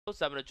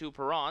7-2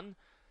 Perron.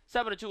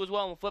 7-2 as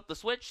well, and flip the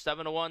switch.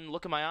 7-1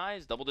 Look in My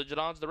Eyes. Double-digit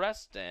odds the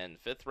rest. And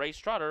fifth race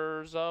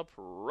trotters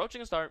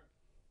approaching a start.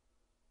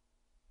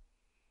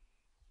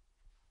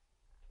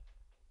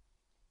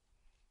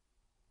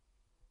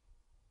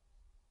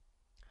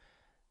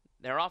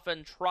 They're off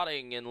and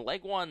trotting in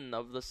leg one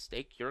of the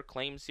Stake Your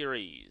Claim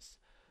series.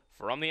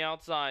 From the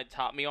outside,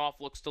 Top Me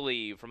Off looks to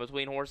leave. From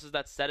between horses,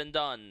 that's Said and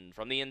Done.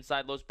 From the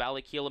inside, Los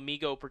Balakiel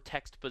Amigo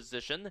protects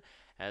position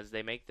as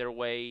they make their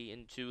way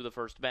into the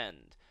first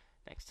bend.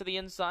 Next to the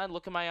inside,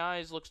 Look in My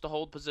Eyes looks to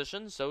hold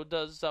position. So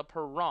does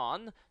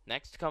Perron.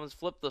 Next comes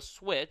Flip the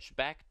Switch.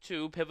 Back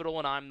to Pivotal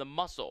and I'm the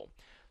Muscle.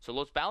 So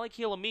Los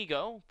Balakiel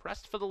Amigo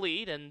pressed for the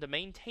lead and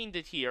maintained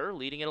it here,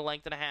 leading it a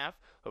length and a half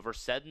over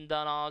Said and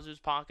Done Oz, who's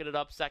pocketed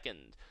up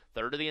second.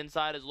 Third to the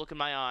inside is Look in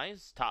My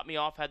Eyes. Top Me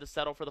Off had to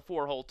settle for the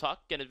 4-hole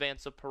tuck in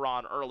advance of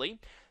Perron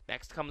early.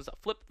 Next comes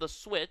Flip the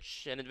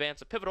Switch in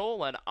advance of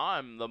Pivotal, and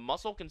I'm the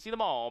Muscle can see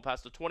them all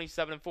past the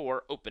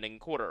 27-4 opening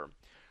quarter.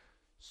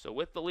 So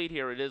with the lead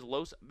here, it is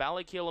Los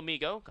Balakiel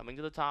Amigo coming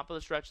to the top of the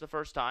stretch the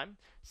first time.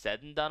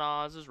 Said and Done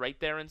Oz is right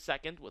there in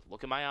second with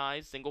Look in My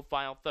Eyes, single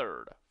file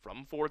third.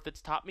 From fourth,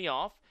 it's Top Me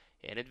Off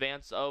in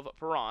advance of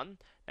Perron.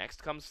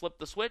 Next comes Flip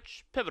the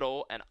Switch,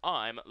 Pivotal, and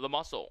I'm the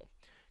Muscle.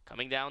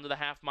 Coming down to the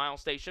half-mile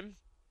station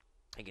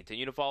and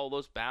continue to follow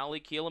Los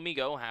Balakiel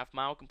Amigo,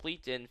 half-mile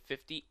complete in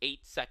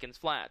 58 seconds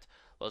flat.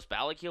 Los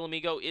Balakiel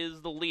Amigo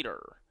is the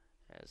leader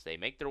as they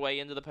make their way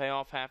into the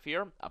payoff half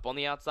here. Up on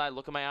the outside,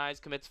 Look in My Eyes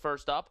commits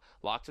first up.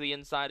 Lock to the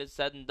inside is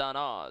Said and Done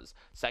Oz.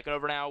 Second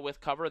over now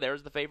with cover.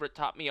 There's the favorite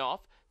Top Me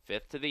Off.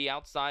 Fifth to the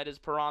outside is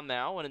Perron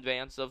now in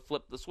advance of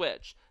Flip the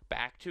Switch.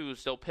 Back to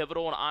still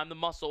Pivotal and I'm the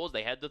Muscle as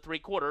they head to three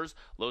quarters.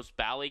 Los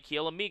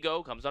Balakiel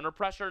Amigo comes under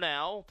pressure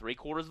now.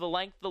 3/4 of the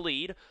length, the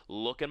lead.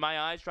 Look in My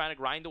Eyes trying to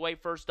grind away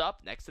first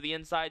up. Next to the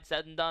inside,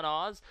 Said and Done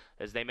Oz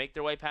as they make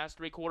their way past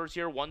 3/4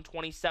 here.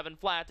 127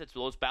 flat. It's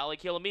Los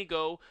Balakiel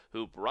Amigo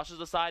who brushes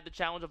aside the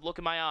challenge of Look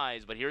in My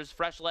Eyes. But here's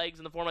fresh legs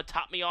in the form of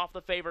Top Me Off,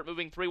 the favorite,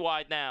 moving 3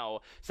 wide now.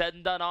 Said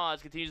and Done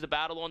Oz continues to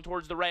battle on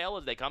towards the rail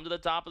as they come to the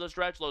top of the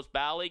stretch. Los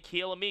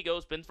Balakiel Amigo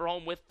spins for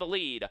home with the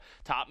lead.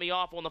 Top Me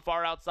Off on the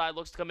far outside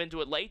looks to come into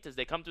it late as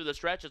they come through the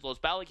stretch as Los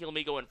Balakiel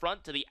Amigo in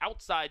front. To the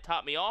outside,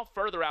 Top Me Off.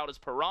 Further out is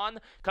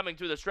Perron. Coming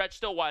through the stretch,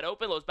 still wide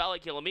open. Los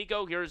Balakiel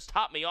Amigo. Here's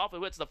Top Me Off,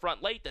 who hits the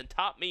front late. Then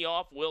Top Me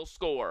Off will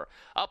score.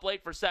 Up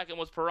late for second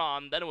was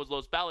Perron. Then it was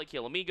Los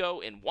Balakiel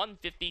Amigo in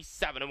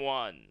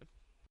 157-1.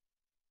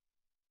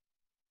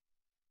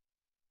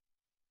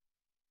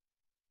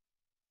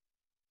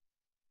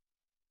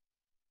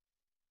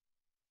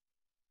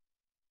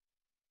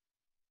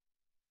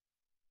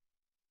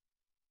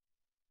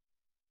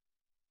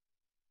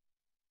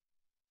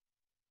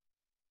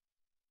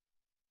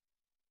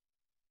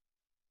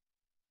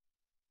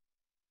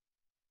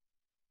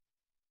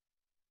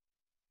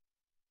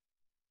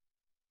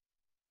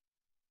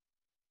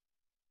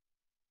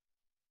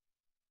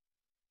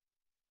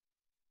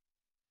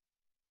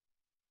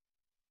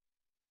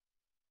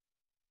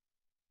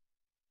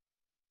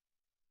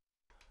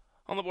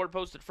 On the board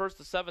posted first,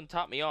 the 7,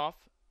 Top Me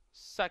Off.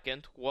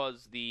 Second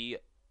was the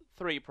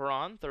 3,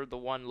 Perron. Third, the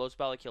 1, Los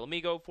Balakiel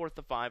Amigo. Fourth,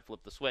 the 5,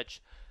 Flip the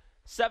Switch.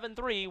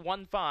 7-3,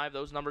 1-5,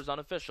 those numbers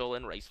unofficial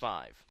in race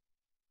 5.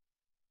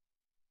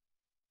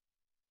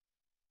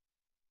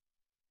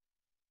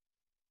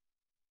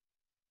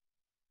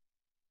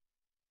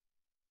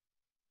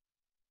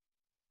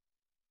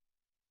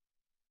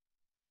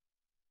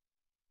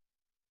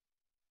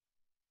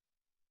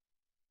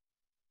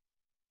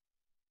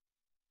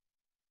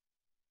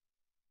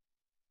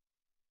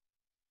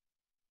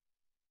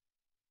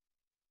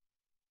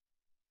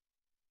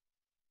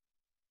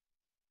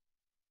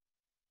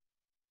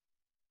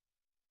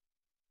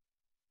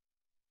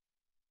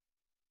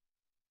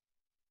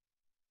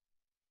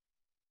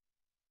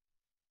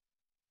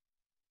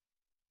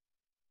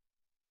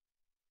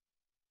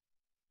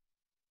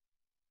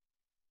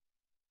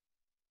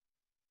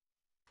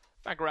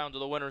 Back around to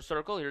the winner's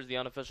circle. Here's the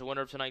unofficial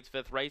winner of tonight's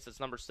 5th race. It's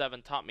number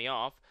 7, Top Me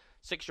Off.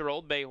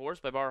 6-year-old bay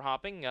horse by Bar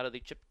Hopping out of the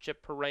Chip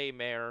Chip Hooray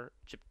mare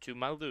Chip to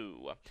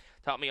Malou.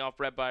 Top Me Off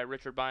bred by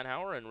Richard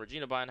Beinhauer and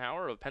Regina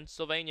Beinhauer of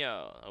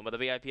Pennsylvania. Owned by the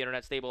VIP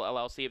Internet Stable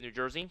LLC of New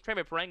Jersey. Trained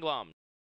by Perenglom.